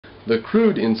The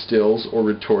crude in stills or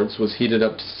retorts was heated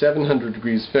up to 700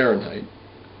 degrees Fahrenheit.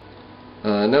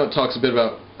 Now it talks a bit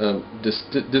about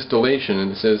distillation,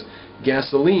 and it says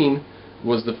gasoline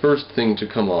was the first thing to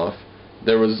come off.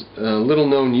 There was little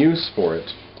known use for it,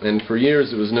 and for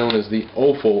years it was known as the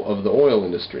offal of the oil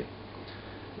industry.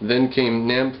 Then came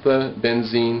naphtha,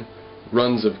 benzene,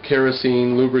 runs of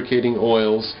kerosene, lubricating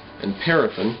oils, and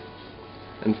paraffin,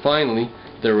 and finally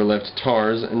there were left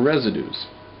tars and residues.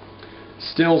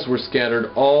 Stills were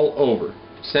scattered all over.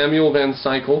 Samuel Van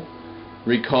Sickle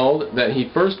recalled that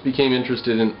he first became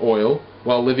interested in oil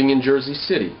while living in Jersey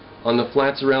City. On the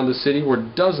flats around the city were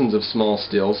dozens of small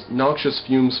stills. Noxious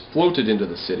fumes floated into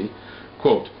the city.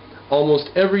 Quote, almost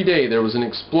every day there was an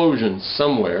explosion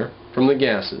somewhere from the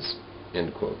gases.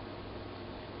 End quote.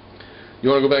 You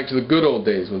want to go back to the good old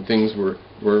days when things were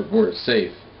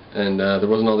safe, and there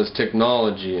wasn't all this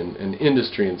technology and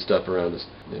industry and stuff around us.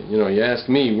 You know, you ask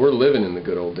me, we're living in the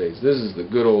good old days. This is the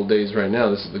good old days right now.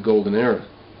 This is the golden era.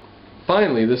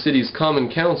 Finally, the city's Common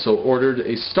Council ordered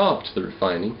a stop to the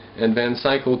refining, and Van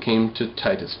Sickle came to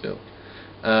Titusville.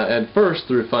 At first,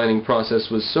 the refining process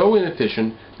was so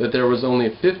inefficient that there was only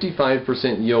a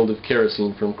 55% yield of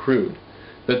kerosene from crude,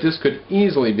 but this could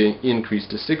easily be increased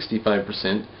to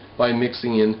 65% by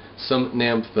mixing in some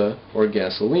naphtha or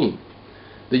gasoline.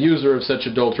 The user of such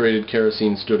adulterated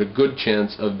kerosene stood a good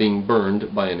chance of being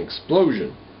burned by an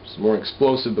explosion. It's more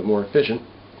explosive but more efficient.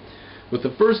 With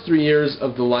the first 3 years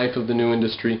of the life of the new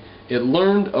industry, it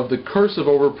learned of the curse of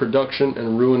overproduction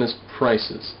and ruinous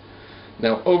prices.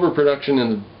 Now, overproduction in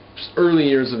the early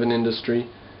years of an industry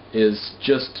is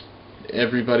just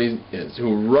everybody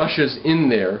who rushes in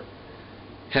there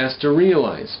has to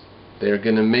realize they're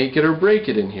going to make it or break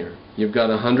it in here. You've got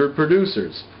 100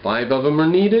 producers. 5 of them are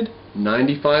needed,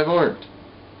 95 aren't.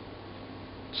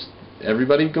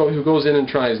 Everybody who goes in and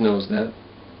tries knows that.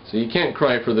 So you can't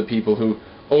cry for the people who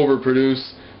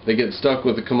overproduce. They get stuck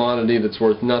with a commodity that's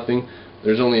worth nothing.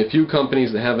 There's only a few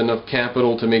companies that have enough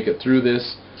capital to make it through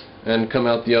this and come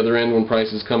out the other end when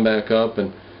prices come back up,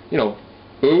 and you know,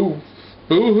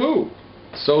 boo-hoo.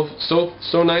 So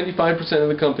 95% of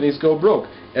the companies go broke.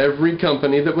 Every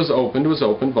company that was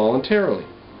opened voluntarily.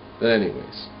 But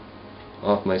anyways,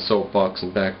 off my soapbox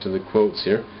and back to the quotes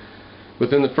here.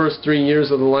 Within the first 3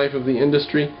 years of the life of the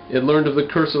industry, it learned of the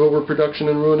curse of overproduction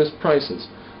and ruinous prices.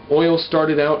 Oil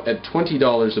started out at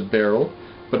 $20 a barrel,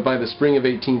 but by the spring of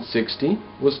 1860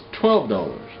 was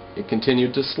 $12. It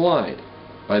continued to slide.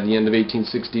 By the end of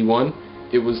 1861,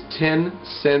 it was 10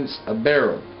 cents a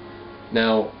barrel.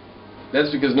 Now,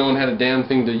 that's because no one had a damn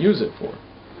thing to use it for.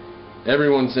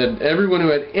 Everyone who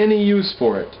had any use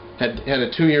for it had a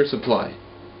 2-year supply.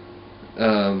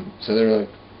 So they're like,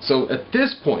 so at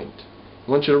this point,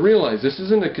 I want you to realize this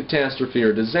isn't a catastrophe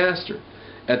or disaster.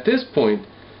 At this point,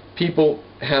 people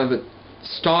have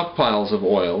stockpiles of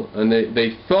oil, and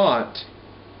they thought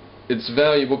it's a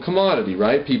valuable commodity,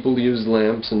 right? People use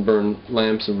lamps and burn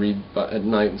lamps and read at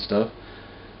night and stuff.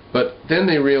 But then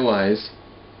they realize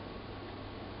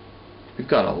we've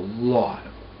got a lot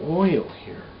of oil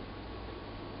here.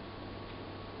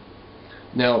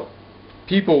 Now,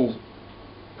 people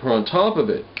who are on top of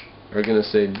it are going to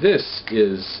say this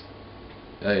is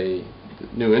a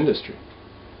new industry.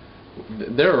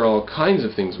 There are all kinds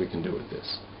of things we can do with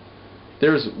this.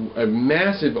 There's a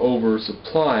massive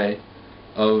oversupply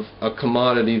of a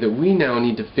commodity that we now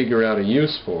need to figure out a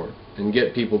use for and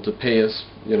get people to pay us,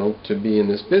 you know, to be in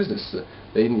this business.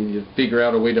 They need to figure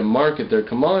out a way to market their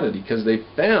commodity because they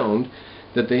found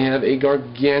that they have a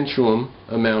gargantuan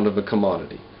amount of a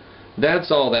commodity.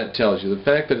 That's all that tells you. The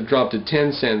fact that it dropped to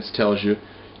 10 cents tells you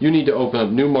you need to open up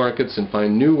new markets and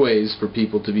find new ways for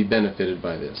people to be benefited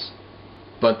by this.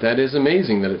 But that is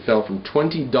amazing that it fell from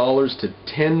 $20 to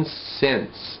 10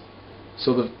 cents.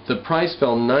 So the price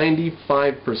fell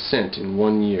 95% in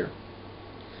 1 year.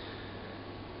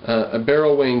 A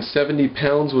barrel weighing 70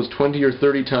 pounds was 20 or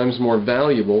 30 times more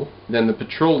valuable than the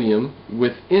petroleum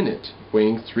within it,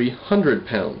 weighing 300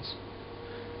 pounds.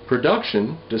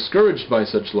 Production, discouraged by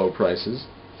such low prices,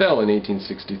 fell in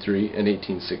 1863 and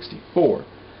 1864.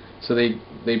 So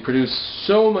they produced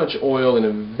so much oil in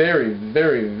a very,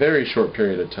 very, very short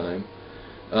period of time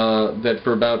that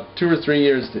for about 2 or 3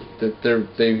 years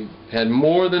they had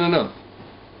more than enough.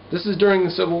 This is during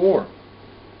the Civil War.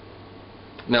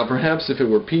 Now perhaps if it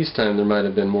were peacetime there might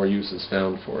have been more uses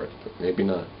found for it, but maybe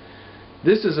not.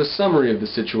 This is a summary of the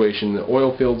situation in the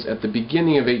oil fields at the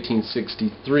beginning of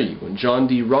 1863 when John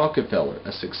D. Rockefeller,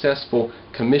 a successful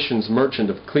commissions merchant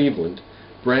of Cleveland,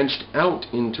 branched out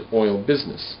into oil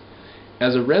business.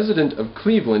 As a resident of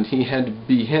Cleveland, he had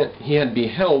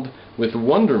beheld with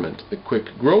wonderment the quick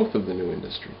growth of the new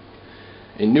industry.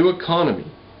 a new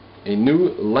economy, a new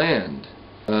land.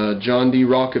 John D.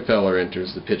 Rockefeller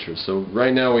enters the picture. So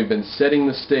right now we've been setting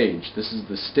the stage. This is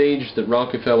the stage that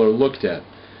Rockefeller looked at.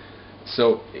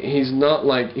 So he's not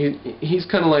like, he's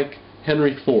kind of like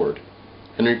Henry Ford.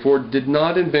 Henry Ford did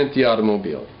not invent the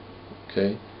automobile.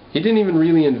 Okay? He didn't even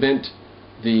really invent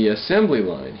the assembly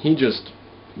line. He just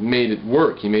made it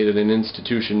work. He made it an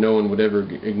institution no one would ever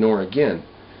ignore again.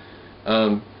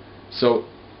 So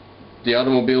the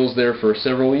automobile's there for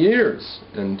several years,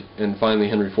 and finally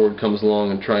Henry Ford comes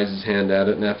along and tries his hand at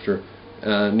it, and after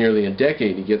nearly a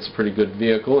decade he gets a pretty good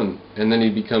vehicle, and then he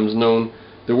becomes known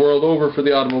the world over for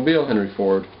the automobile. Henry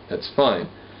Ford, that's fine.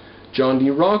 John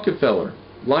D. Rockefeller,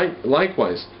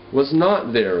 likewise, was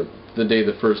not there the day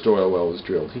the first oil well was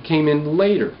drilled. He came in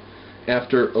later,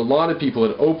 after a lot of people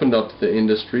had opened up the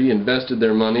industry, invested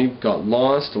their money, got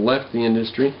lost, left the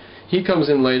industry. He comes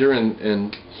in later,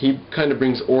 and he kind of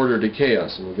brings order to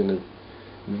chaos, and we're going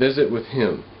to visit with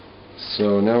him.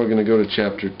 So now we're going to go to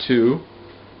chapter 2.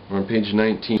 We're on page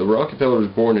 19. So Rockefeller was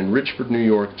born in Richford, New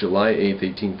York, July 8,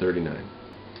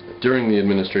 1839, during the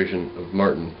administration of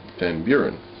Martin Van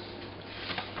Buren.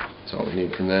 That's all we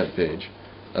need from that page.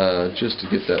 Just to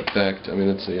get that fact, I mean,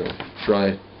 it's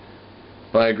dry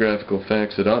biographical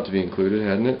facts that ought to be included,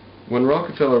 hadn't it? When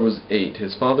Rockefeller was 8,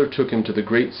 his father took him to the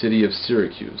great city of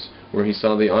Syracuse, where he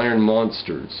saw the iron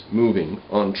monsters moving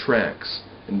on tracks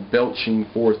and belching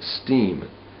forth steam,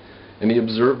 and he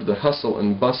observed the hustle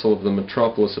and bustle of the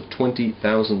metropolis of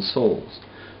 20,000 souls.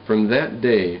 From that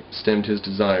day stemmed his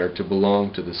desire to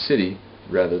belong to the city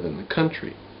rather than the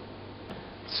country.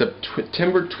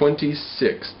 September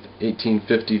 26,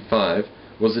 1855,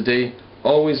 was a day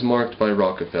always marked by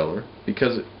Rockefeller,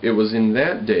 because it was in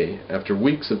that day, after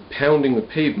weeks of pounding the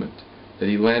pavement, that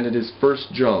he landed his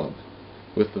first job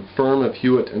with the firm of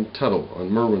Hewitt and Tuttle on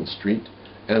Merwin Street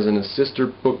as an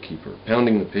assistant bookkeeper.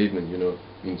 Pounding the pavement, you know,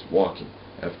 means walking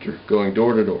after going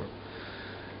door to door.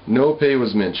 No pay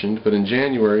was mentioned, but in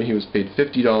January he was paid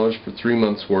 $50 for 3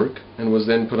 months' work and was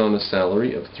then put on a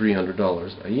salary of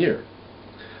 $300 a year.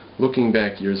 Looking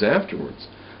back years afterwards,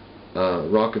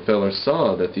 Rockefeller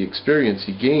saw that the experience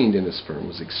he gained in his firm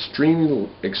was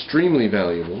extremely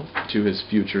valuable to his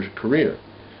future career,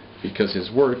 because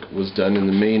his work was done in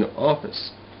the main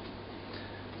office.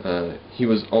 He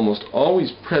was almost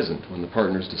always present when the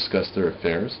partners discussed their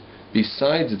affairs.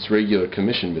 Besides its regular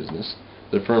commission business,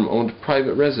 the firm owned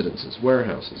private residences,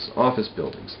 warehouses, office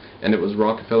buildings, and it was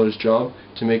Rockefeller's job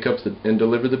to make up and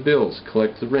deliver the bills,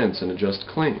 collect the rents, and adjust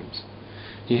claims.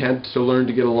 He had to learn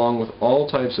to get along with all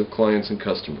types of clients and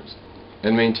customers,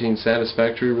 and maintain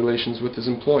satisfactory relations with his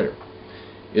employer.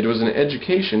 It was an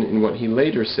education in what he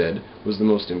later said was the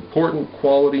most important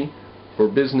quality for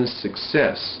business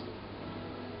success,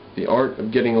 the art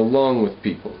of getting along with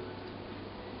people.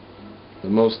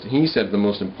 He said the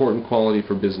most important quality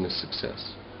for business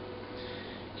success.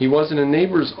 He was in a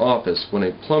neighbor's office when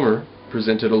a plumber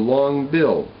presented a long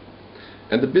bill,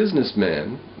 and the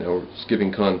businessman, now we're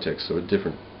skipping context, so a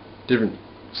different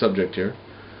subject here,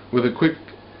 with a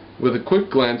quick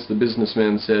glance the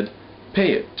businessman said,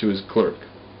 "Pay it," to his clerk.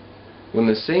 When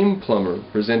the same plumber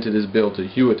presented his bill to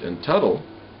Hewitt and Tuttle,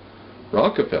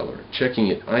 Rockefeller, checking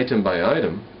it item by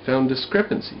item, found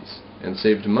discrepancies and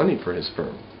saved money for his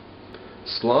firm.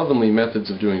 Slovenly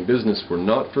methods of doing business were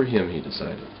not for him, he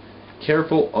decided.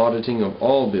 Careful auditing of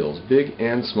all bills, big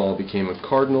and small, became a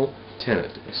cardinal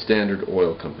tenet of Standard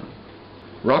Oil Company.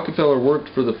 Rockefeller worked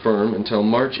for the firm until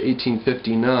March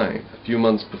 1859, a few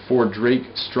months before Drake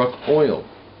struck oil.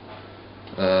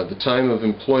 The time of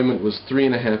employment was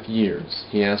 3.5 years.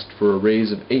 He asked for a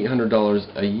raise of $800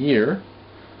 a year,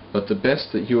 but the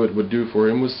best that Hewitt would do for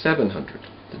him was $700.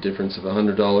 The difference of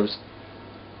 $100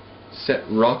 set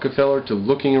Rockefeller to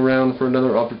looking around for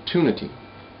another opportunity.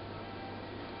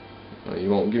 You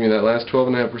won't give me that last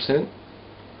 12.5%?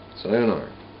 Sayonara.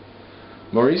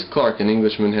 Maurice Clark, an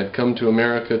Englishman, had come to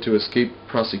America to escape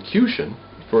prosecution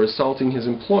for assaulting his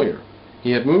employer.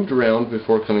 He had moved around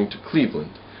before coming to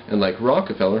Cleveland, and like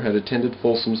Rockefeller had attended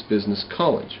Folsom's Business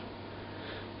College.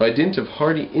 By dint of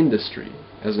hardy industry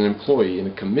as an employee in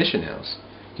a commission house,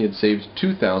 he had saved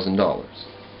 $2,000.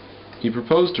 He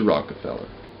proposed to Rockefeller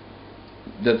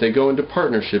that they go into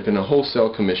partnership in a wholesale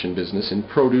commission business in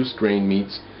produce, grain,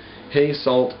 meats, hay,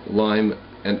 salt, lime,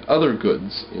 and other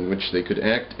goods in which they could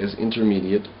act as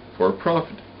intermediate for a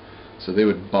profit. So they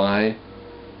would buy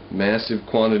massive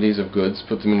quantities of goods,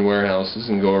 put them in warehouses,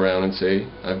 and go around and say,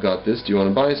 "I've got this, do you want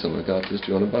to buy some? I've got this, do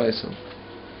you want to buy some?"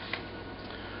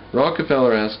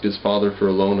 Rockefeller asked his father for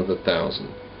a loan of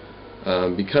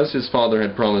 $1,000. Because his father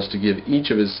had promised to give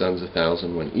each of his sons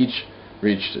 $1,000 when each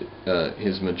reached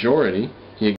his majority,